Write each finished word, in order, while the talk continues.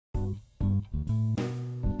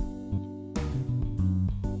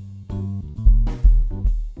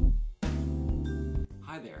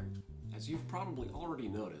As you've probably already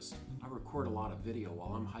noticed, I record a lot of video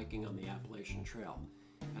while I'm hiking on the Appalachian Trail.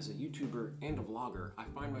 As a YouTuber and a vlogger, I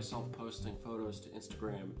find myself posting photos to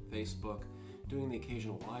Instagram, Facebook, doing the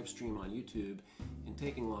occasional live stream on YouTube, and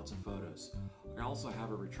taking lots of photos. I also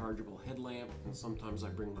have a rechargeable headlamp, and sometimes I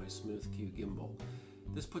bring my Smooth Q gimbal.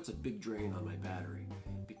 This puts a big drain on my battery.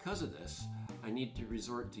 Because of this, I need to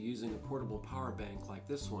resort to using a portable power bank like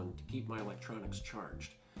this one to keep my electronics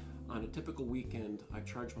charged. On a typical weekend, I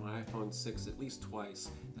charge my iPhone 6 at least twice,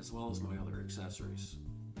 as well as my other accessories.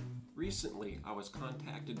 Recently, I was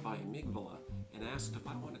contacted by EMIGVELA and asked if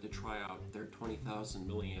I wanted to try out their 20,000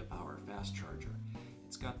 milliamp hour fast charger.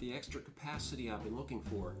 It's got the extra capacity I've been looking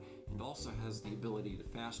for and also has the ability to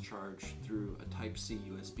fast charge through a Type-C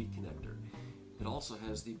USB connector. It also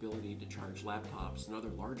has the ability to charge laptops and other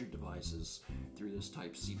larger devices through this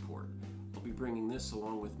Type-C port. I'll be bringing this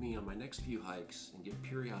along with me on my next few hikes and give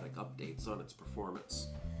periodic updates on its performance.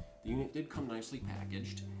 The unit did come nicely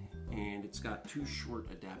packaged, and it's got two short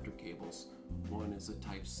adapter cables. One is a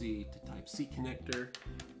Type-C to Type-C connector,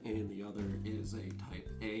 and the other is a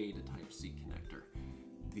Type-A to Type-C connector.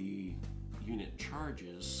 The unit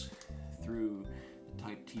charges through the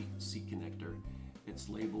Type-C connector. It's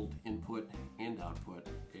labeled input and output,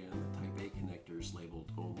 and the Type-A connector is labeled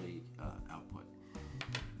only output.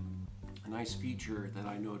 A nice feature that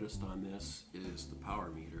I noticed on this is the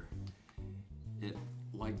power meter. It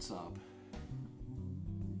lights up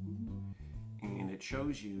and it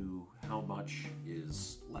shows you how much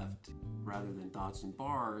is left. Rather than dots and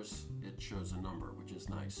bars, it shows a number, which is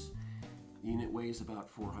nice. The unit weighs about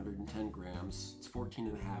 410 grams. It's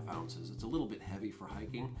 14.5 ounces. It's a little bit heavy for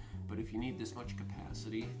hiking, but if you need this much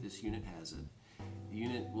capacity, this unit has it. The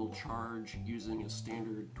unit will charge using a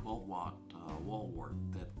standard 12-watt wall wart,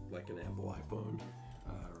 like an Apple iPhone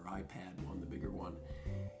or iPad one, the bigger one.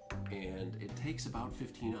 And it takes about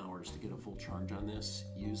 15 hours to get a full charge on this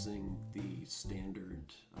using the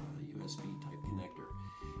standard USB type connector.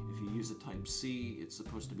 If you use a Type-C, it's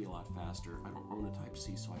supposed to be a lot faster. I don't own a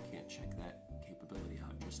Type-C, so I can't check that capability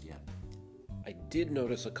out just yet. I did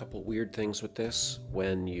notice a couple weird things with this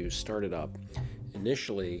when you start it up.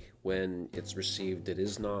 Initially, when it's received, it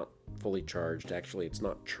is not fully charged. Actually, it's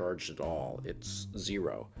not charged at all. It's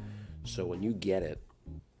zero. So when you get it,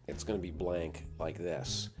 it's going to be blank like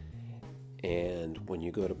this. And when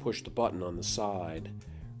you go to push the button on the side,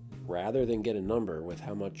 rather than get a number with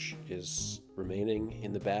how much is remaining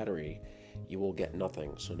in the battery, you will get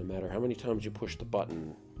nothing. So no matter how many times you push the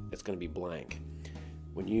button, it's going to be blank.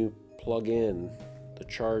 When you plug in the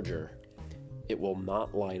charger, it will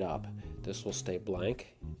not light up. This will stay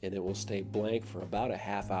blank, and it will stay blank for about a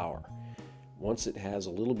half hour. Once it has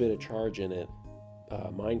a little bit of charge in it,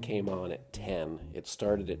 mine came on at 10. It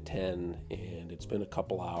started at 10, and it's been a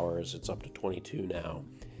couple hours. It's up to 22 now.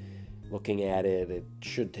 Looking at it, it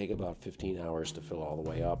should take about 15 hours to fill all the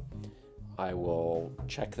way up. I will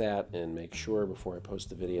check that and make sure before I post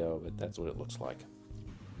the video, but that's what it looks like.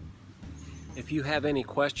 If you have any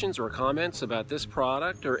questions or comments about this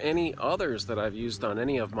product or any others that I've used on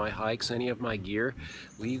any of my hikes, any of my gear,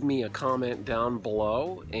 leave me a comment down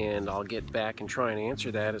below and I'll get back and try and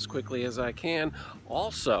answer that as quickly as I can.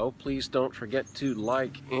 Also, please don't forget to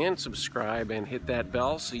like and subscribe and hit that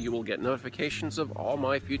bell so you will get notifications of all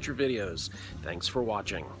my future videos. Thanks for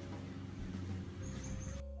watching.